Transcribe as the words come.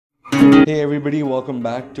Hey everybody, welcome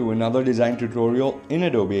back to another design tutorial in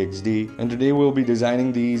Adobe Xd, and today we'll be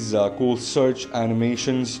designing these cool search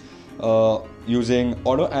animations using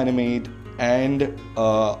Auto Animate and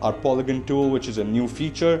our Polygon Tool, which is a new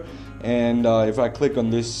feature. And if I click on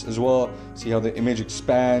this as well, see how the image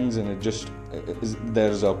expands and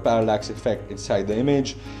there's a parallax effect inside the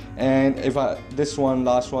image. And this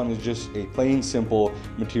last one is just a plain simple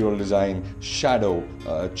material design shadow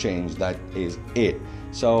change. That is it.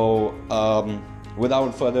 So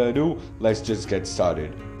without further ado, let's just get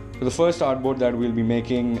started. So the first artboard that we'll be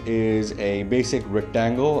making is a basic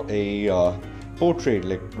rectangle, a portrait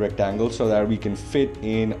rectangle, so that we can fit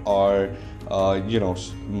in our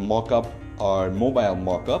mock-up, our mobile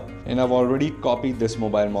mock-up. And I've already copied this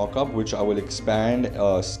mobile mock-up, which I will expand,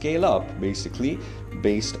 scale up basically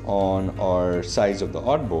based on our size of the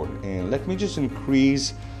artboard. And let me just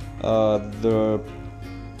increase the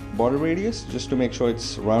border radius just to make sure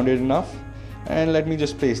it's rounded enough, and let me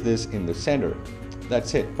just place this in the center.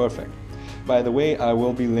 That's it, perfect. By the way, I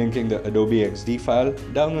will be linking the Adobe Xd file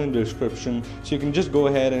down in the description, so you can just go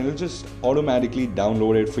ahead and it'll just automatically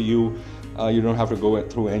download it for you. You don't have to go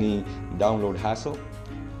through any download hassle.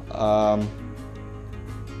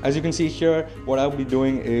 As you can see here, what I'll be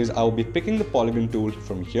doing is I'll be picking the Polygon tool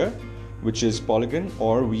from here, which is Polygon,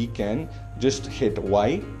 or we can just hit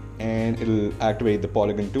Y and it'll activate the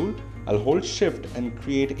Polygon tool. I'll hold shift and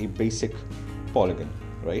create a basic polygon,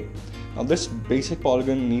 right? Now this basic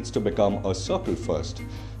polygon needs to become a circle first.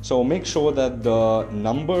 So make sure that the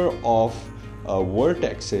number of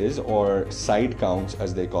vertexes, or side counts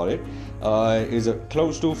as they call it, is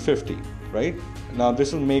close to 50, right? Now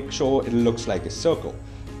this will make sure it looks like a circle.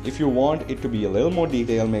 If you want it to be a little more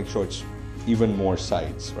detailed, make sure it's even more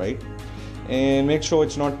sides, right? And make sure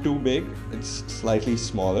it's not too big, it's slightly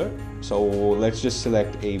smaller. So let's just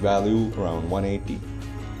select a value around 180.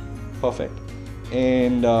 Perfect.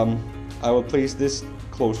 And I will place this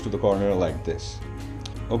close to the corner like this.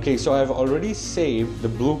 Okay, so I've already saved the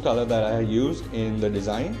blue color that I used in the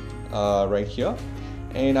design right here.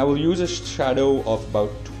 And I will use a shadow of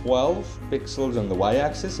about 12 pixels on the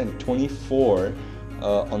y-axis and 24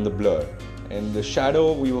 on the blur. And the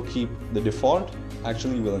shadow, we will keep the default.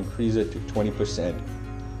 Actually, we'll increase it to 20%.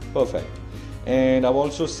 Perfect. And I've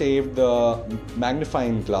also saved the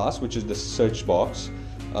magnifying glass, which is the search box,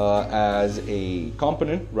 as a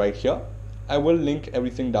component right here. I will link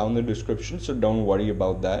everything down in the description, so don't worry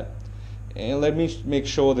about that. And let me make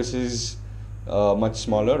sure this is much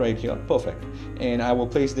smaller right here. Perfect. And I will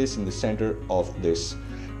place this in the center of this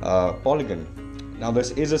polygon. Now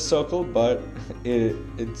this is a circle, but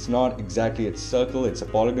it's not exactly a circle, it's a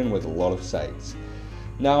polygon with a lot of sides.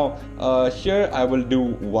 Now here I will do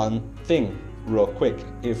one thing real quick.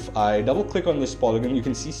 If I double click on this polygon, you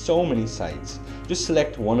can see so many sides. Just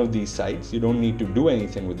select one of these sides. You don't need to do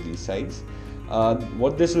anything with these sides.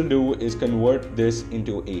 What this will do is convert this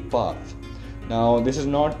into a path. Now this is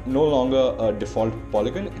no longer a default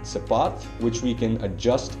polygon, it's a path which we can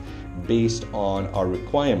adjust based on our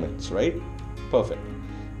requirements, right? Perfect.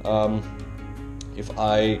 If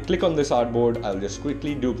I click on this artboard, I'll just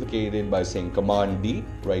quickly duplicate it by saying Command D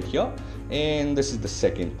right here, and this is the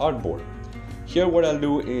second artboard. Here what I'll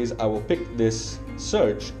do is I will pick this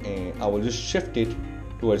search and I will just shift it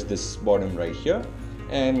towards this bottom right here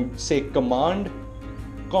and say Command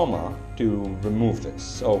comma to remove this.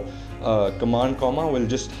 So Command comma will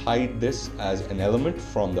just hide this as an element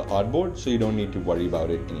from the artboard, so you don't need to worry about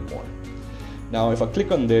it anymore. Now if I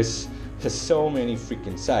click on this, there's so many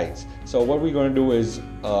freaking sides. So what we're going to do is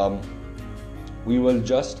we will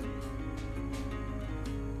just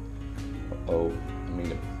I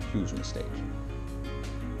made a huge mistake.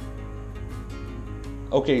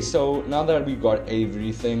 Okay, so now that we got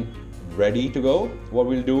everything ready to go, what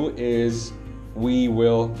we'll do is we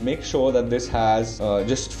will make sure that this has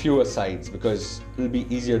just fewer sides, because it'll be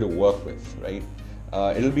easier to work with, right?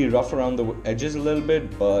 It'll be rough around the edges a little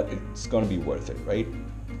bit, but it's gonna be worth it, right?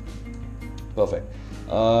 Perfect.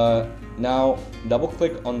 Now double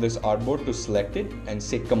click on this artboard to select it and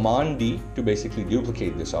say Command D to basically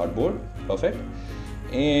duplicate this artboard. Perfect.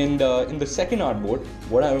 And in the second artboard,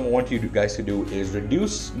 what I want you guys to do is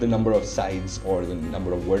reduce the number of sides, or the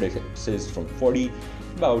number of vertices, from 40 to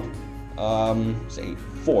about say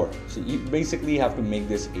 4. So you basically have to make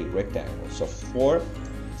this a rectangle. So 4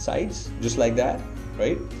 sides, just like that,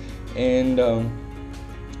 right? And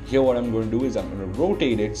here what I'm going to do is I'm going to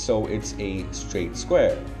rotate it so it's a straight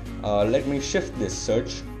square. Let me shift this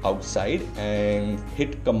search outside and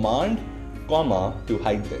hit Command comma to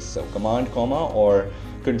hide this. So Command comma or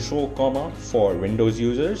Control comma for Windows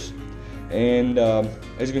users. And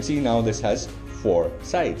as you can see, now this has 4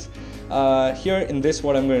 sides. Here in this,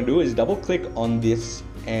 what I'm going to do is double click on this,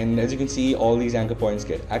 and as you can see, all these anchor points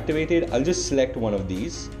get activated. I'll just select one of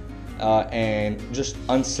these and just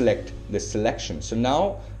unselect this selection. So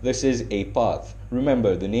now this is a path.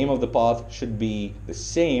 Remember, the name of the path should be the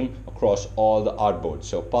same across all the artboards.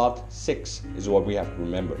 So path 6 is what we have to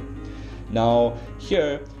remember. Now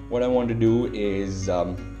here, what I want to do is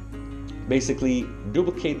basically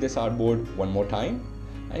duplicate this artboard one more time,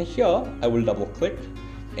 and here I will double click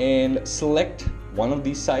and select one of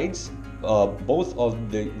these sides, both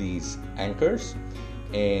of these anchors,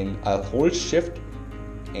 and I'll hold shift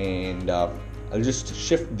and I'll just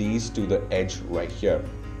shift these to the edge right here.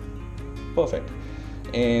 Perfect.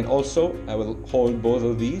 And also I will hold both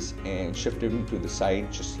of these and shift them to the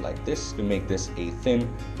side just like this to make this a thin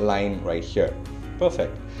line right here.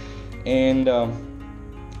 Perfect. And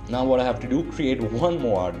now what I have to do, create one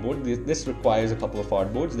more artboard. This requires a couple of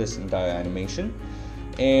artboards, this entire animation.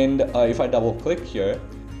 And if I double click here,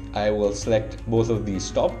 I will select both of these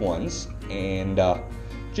top ones and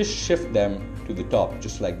just shift them to the top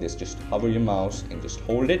just like this. Just hover your mouse and just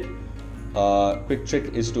hold it. Quick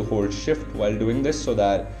trick is to hold shift while doing this so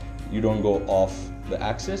that you don't go off the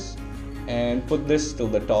axis, and put this till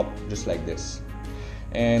the top just like this.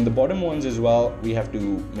 And the bottom ones as well, we have to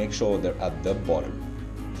make sure they're at the bottom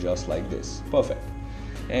just like this. Perfect.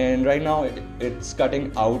 And right now it's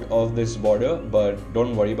cutting out of this border, but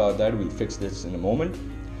don't worry about that, we'll fix this in a moment.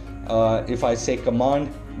 If I say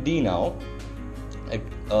Command D now,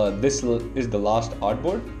 this is the last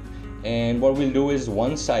artboard, and what we'll do is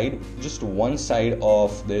just one side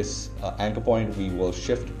of this anchor point we will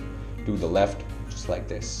shift to the left just like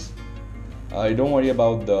this. Don't worry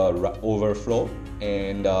about the overflow,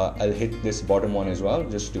 and I'll hit this bottom one as well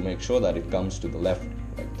just to make sure that it comes to the left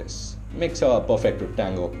like this. Makes a perfect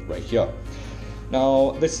rectangle right here.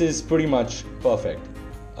 Now this is pretty much perfect.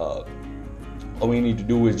 All we need to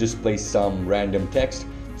do is just place some random text.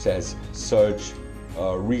 It says search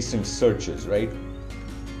recent searches, right?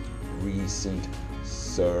 Recent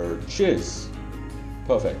searches.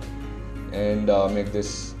 Perfect. And make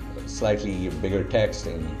this slightly bigger text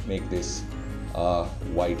and make this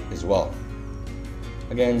white as well.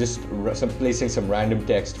 Again, just placing some random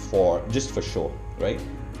text just for show, right?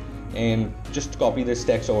 And just copy this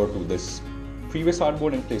text over to this previous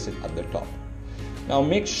artboard and place it at the top. Now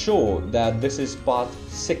make sure that this is path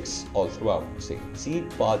 6 all throughout. See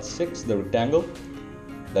path 6, the rectangle.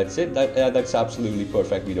 That's it. That's absolutely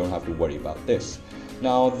perfect. We don't have to worry about this.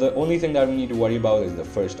 Now the only thing that we need to worry about is the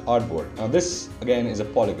first artboard. Now this again is a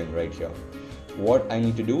polygon right here. What I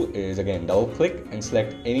need to do is again double click and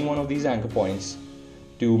select any one of these anchor points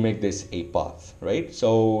to make this a path, right?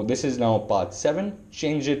 So this is now path 7,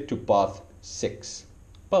 change it to path 6.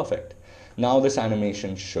 Perfect. Now this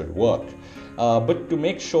animation should work. But to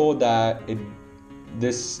make sure that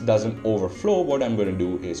this doesn't overflow, what I'm going to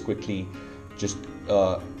do is quickly just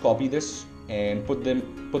copy this and put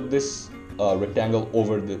this rectangle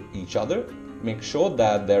over each other. Make sure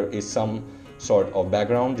that there is some sort of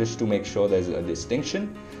background just to make sure there's a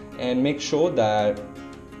distinction, and make sure that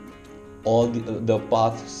all the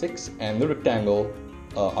path 6 and the rectangle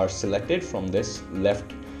are selected from this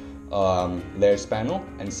left layers panel,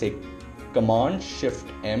 and say Command Shift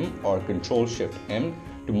M or Control Shift M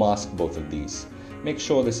to mask both of these. Make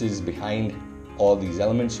sure this is behind all these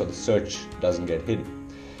elements so the search doesn't get hidden.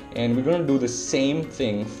 And we're going to do the same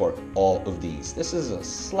thing for all of these. This is a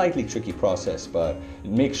slightly tricky process, but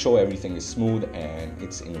make sure everything is smooth and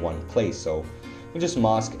it's in one place. So we just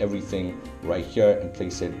mask everything right here and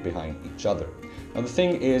place it behind each other. Now the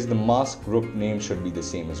thing is, the mask group name should be the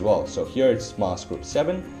same as well. So here it's mask group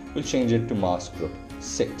 7, we'll change it to mask group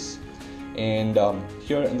 6. And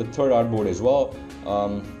here in the third artboard as well,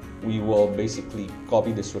 we will basically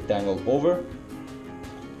copy this rectangle over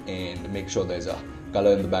and make sure there's a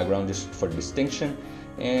color in the background just for distinction,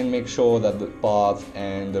 and make sure that the path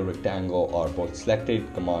and the rectangle are both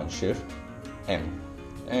selected. Command Shift M,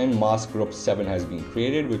 and mask group 7 has been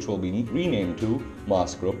created, which will be renamed to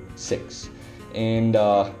mask group 6. And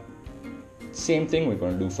same thing we're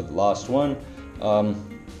going to do for the last one.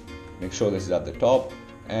 Make sure this is at the top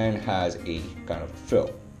and has a kind of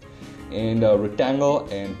fill. And rectangle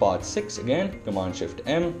and path 6 again, Command Shift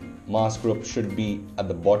M. Mask group should be at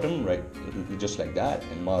the bottom, right, just like that,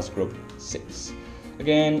 and mask group 6.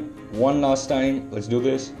 Again, one last time, let's do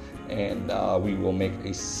this, and we will make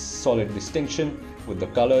a solid distinction with the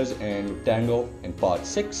colors and rectangle and path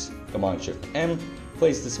 6. Command Shift M,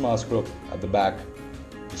 place this mask group at the back,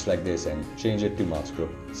 just like this, and change it to mask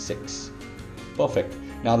group 6. Perfect.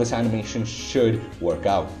 Now this animation should work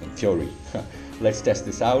out in theory. let's test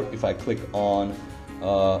this out. If I click on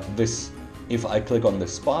this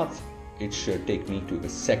path, it should take me to the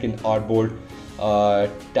second artboard.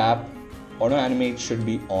 Tap auto animate should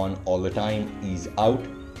be on all the time, ease out,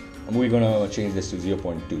 and we're gonna change this to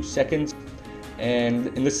 0.2 seconds. And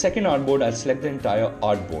in the second artboard, I'll select the entire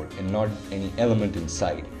artboard and not any element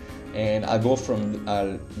inside. And I'll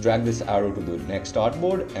drag this arrow to the next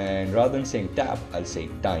artboard, and rather than saying tap, I'll say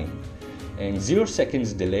time. And 0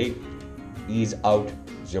 seconds delay, ease out,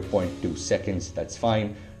 0.2 seconds, that's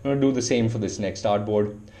fine. I'm gonna do the same for this next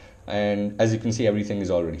artboard. And as you can see, everything is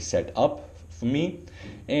already set up for me.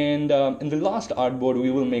 And in the last artboard, we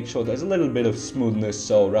will make sure there's a little bit of smoothness.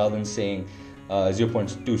 So rather than saying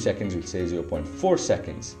 0.2 seconds, we'll say 0.4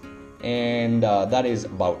 seconds. And that is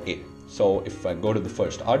about it. So if I go to the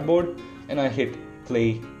first artboard and I hit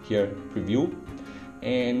play here, preview,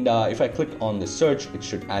 and if I click on the search, it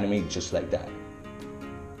should animate just like that.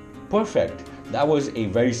 Perfect. That was a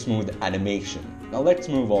very smooth animation. Now let's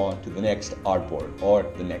move on to the next artboard or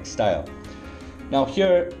the next style. Now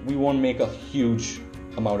here we won't make a huge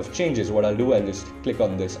amount of changes. What I'll do, I'll just click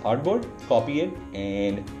on this artboard, copy it,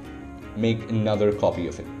 and make another copy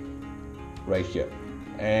of it right here.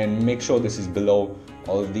 And make sure this is below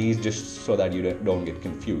all of these, just so that you don't get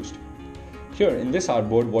confused. Here in this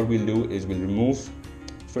artboard, what we'll do is we'll remove,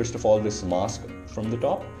 first of all, this mask from the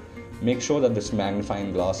top. Make sure that this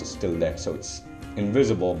magnifying glass is still there, so it's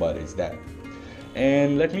invisible, but it's there.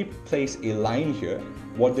 And let me place a line here.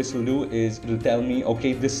 What this will do is it'll tell me,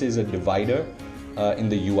 okay, this is a divider in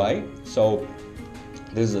the UI. So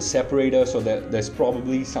this is a separator, so there's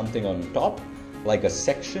probably something on top, like a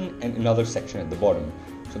section and another section at the bottom.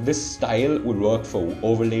 So this style would work for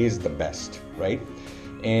overlays the best, right?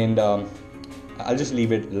 And I'll just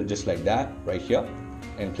leave it just like that right here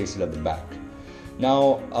and place it at the back.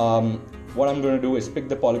 Now, what I'm going to do is pick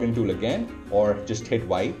the Polygon tool again, or just hit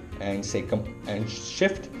Y and say and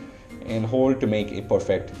shift and hold to make a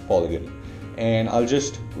perfect polygon. And I'll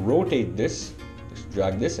just rotate this, just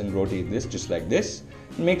drag this and rotate this just like this.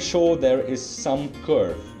 Make sure there is some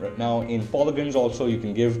curve. Right now in polygons also you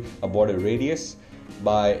can give a border radius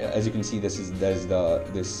by, as you can see, there's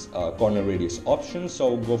this corner radius option.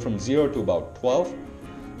 So go from 0 to about 12.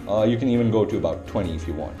 You can even go to about 20 if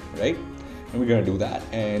you want, right? And we're going to do that,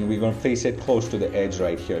 and we're going to place it close to the edge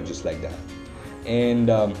right here, just like that. And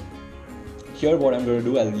here what I'm going to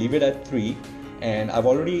do, I'll leave it at 3, and I've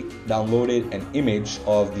already downloaded an image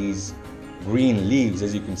of these green leaves,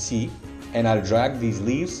 as you can see, and I'll drag these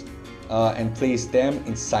leaves and place them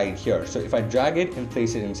inside here. So if I drag it and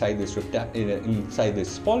place it inside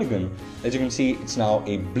this polygon, as you can see, it's now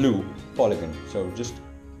a blue polygon. So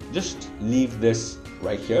just leave this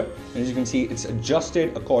right here, and as you can see, it's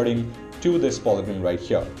adjusted according to this polygon right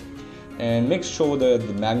here. And make sure that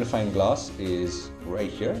the magnifying glass is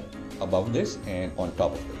right here above this and on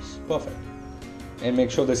top of this. Perfect. And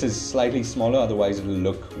make sure this is slightly smaller, otherwise it will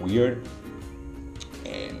look weird.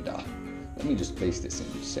 And let me just place this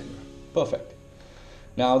in the center. Perfect.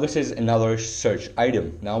 Now this is another search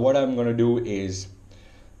item. Now what I'm going to do is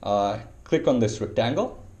click on this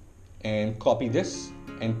rectangle and copy this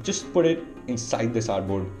and just put it inside this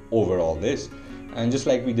artboard over all this. And just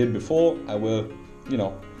like we did before, I will,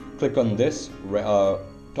 click on this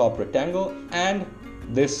top rectangle and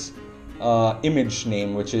this image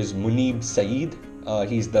name, which is Munib Saeed.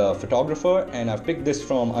 He's the photographer, and I've picked this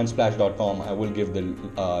from unsplash.com. I will give the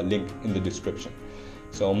link in the description.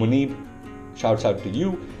 So Munib, shouts out to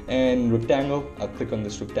you. And rectangle, I'll click on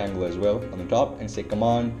this rectangle as well on the top and say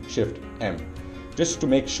Command Shift M, just to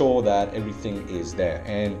make sure that everything is there.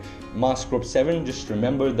 And mask group 7, just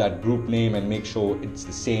remember that group name and make sure it's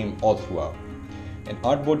the same all throughout. And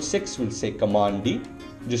artboard 6 will say Command D,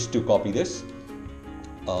 just to copy this.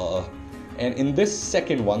 And in this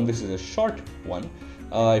second one, this is a short one.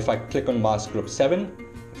 If I click on mask group 7,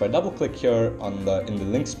 if I double click here in the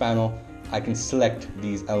links panel, I can select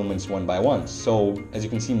these elements one by one. So as you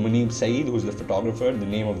can see, Munib Saeed, who's the photographer, the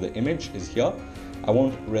name of the image is here. I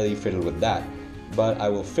won't really fiddle with that, but I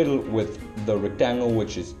will fiddle with the rectangle,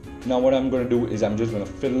 which is, now what I'm going to do is I'm just going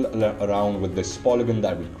to fiddle around with this polygon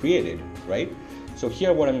that we created, right? So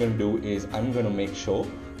here what I'm going to do is I'm going to make sure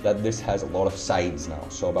that this has a lot of sides now,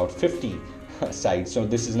 so about 50 sides. So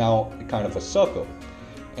this is now kind of a circle,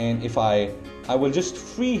 and if I will just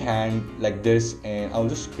freehand like this, and I'll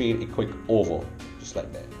just create a quick oval just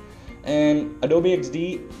like that. And Adobe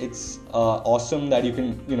Xd, it's awesome that you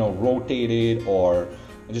can rotate it or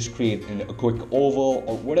just create a quick oval,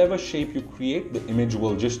 or whatever shape you create, the image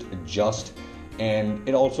will just adjust. And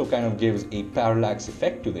it also kind of gives a parallax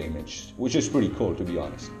effect to the image, which is pretty cool, to be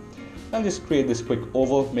honest. I'll just create this quick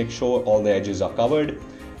oval, make sure all the edges are covered,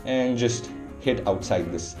 and just hit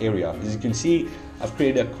outside this area. As you can see, I've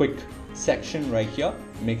created a quick section right here.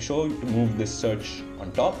 Make sure to move this search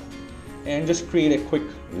on top and just create a quick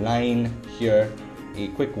line here, a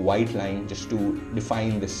quick white line just to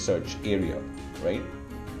define this search area, right?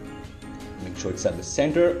 Make sure it's at the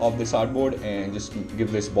center of this artboard and just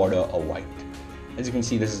give this border a white. As you can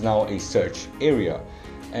see, this is now a search area,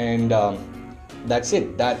 and that's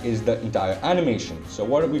it. That is the entire animation. So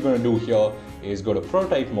what we're going to do here is go to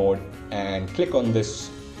prototype mode and click on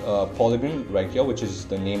this polygon right here, which is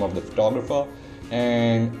the name of the photographer,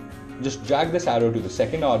 and just drag this arrow to the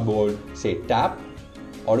second artboard, say tap.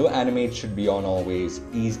 Auto animate should be on always.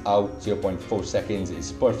 Ease out 0.4 seconds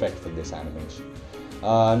is perfect for this animation.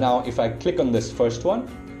 Now if I click on this first one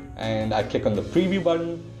and I click on the preview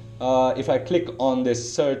button, if I click on this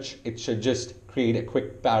search, it should just create a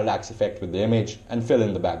quick parallax effect with the image and fill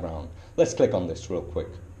in the background. Let's click on this real quick.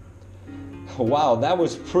 Wow, that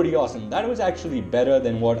was pretty awesome. That was actually better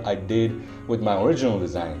than what I did with my original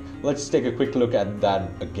design. Let's take a quick look at that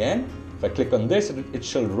again. If I click on this, it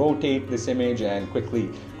shall rotate this image and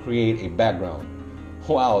quickly create a background.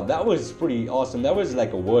 Wow, that was pretty awesome. That was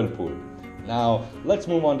like a whirlpool. Now let's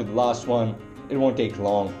move on to the last one. It won't take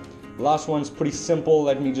long. The last one's pretty simple.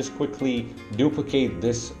 Let me just quickly duplicate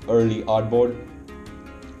this early artboard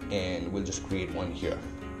and we'll just create one here.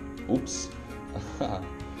 Oops.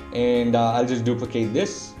 And I'll just duplicate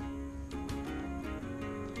this.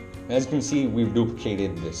 As you can see, we've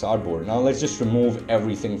duplicated this artboard. Now let's just remove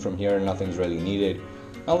everything from here. Nothing's really needed.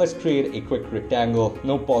 Now let's create a quick rectangle.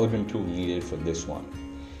 No polygon tool needed for this one.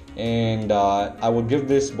 And I will give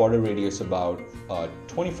this border radius about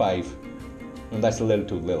 25. And that's a little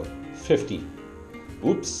too little. 50.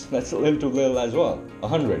 Oops, that's a little too little as well.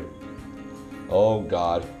 100. Oh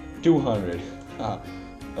God, 200.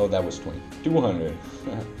 Oh, that was 20. 200.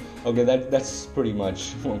 Okay, that's pretty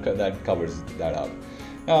much, that covers that up.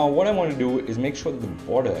 Now what I want to do is make sure that the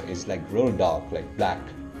border is like real dark, like black.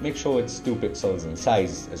 Make sure it's 2 pixels in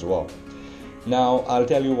size as well. Now I'll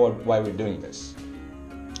tell you why we're doing this.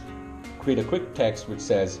 Create a quick text which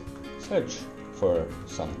says search for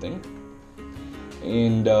something,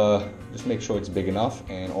 and just make sure it's big enough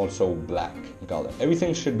and also black in color.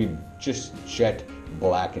 Everything should be just jet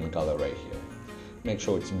black in color right here. Make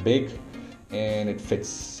sure it's big and it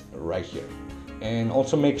fits right here. And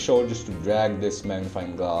also make sure just to drag this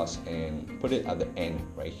magnifying glass and put it at the end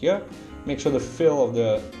right here. Make sure the fill of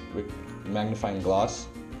the magnifying glass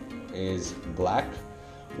is black.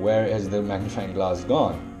 Where has the magnifying glass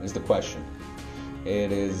gone is the question.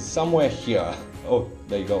 It is somewhere here. Oh,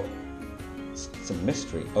 there you go. It's a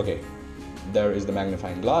mystery. Okay, there is the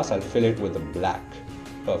magnifying glass. I'll fill it with the black.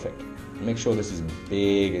 Perfect. Make sure this is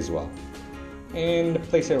big as well. And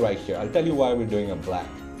place it right here. I'll tell you why we're doing a black.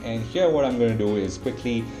 And here what I'm going to do is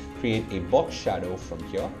quickly create a box shadow from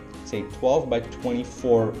here. Say 12 by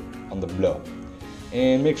 24 on the blur.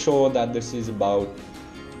 And make sure that this is about,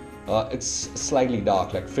 it's slightly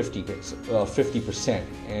dark, like 50%.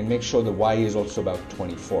 And make sure the Y is also about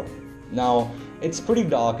 24. Now, it's pretty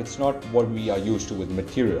dark. It's not what we are used to with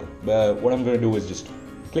material. But what I'm going to do is just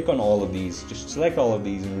click on all of these. Just select all of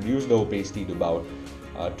these and reduce the opacity to about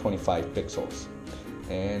 25 pixels,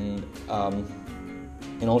 and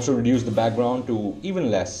also reduce the background to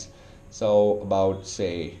even less, so about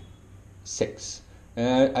say 6.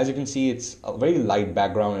 As you can see, it's a very light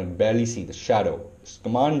background and barely see the shadow. Just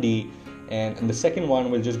Command D, and in the second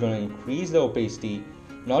one we're just going to increase the opacity,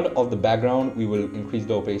 not of the background. We will increase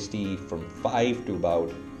the opacity from 5 to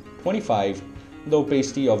about 25, the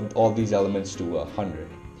opacity of all these elements to 100.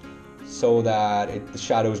 So that the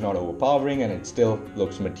shadow is not overpowering and it still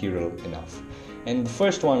looks material enough. And the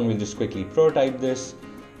first one, we'll just quickly prototype this.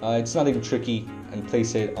 It's nothing tricky, and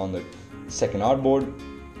place it on the second artboard.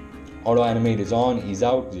 Auto animate is on, ease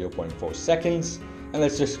out 0.4 seconds, and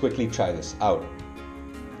let's just quickly try this out.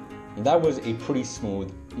 And that was a pretty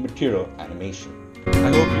smooth material animation.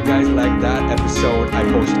 I hope you guys liked that episode. I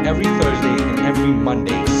post every Thursday and every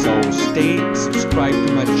Monday, so stay subscribed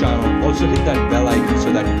to my channel. Also hit that bell icon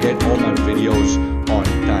so that you get all my videos on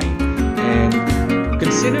time. And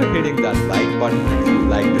consider hitting that like button if you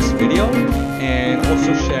like this video, and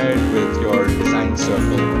also share it with your design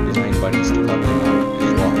circle or design buddies to help them out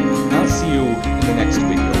as well. And I'll see you in the next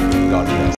video. God bless.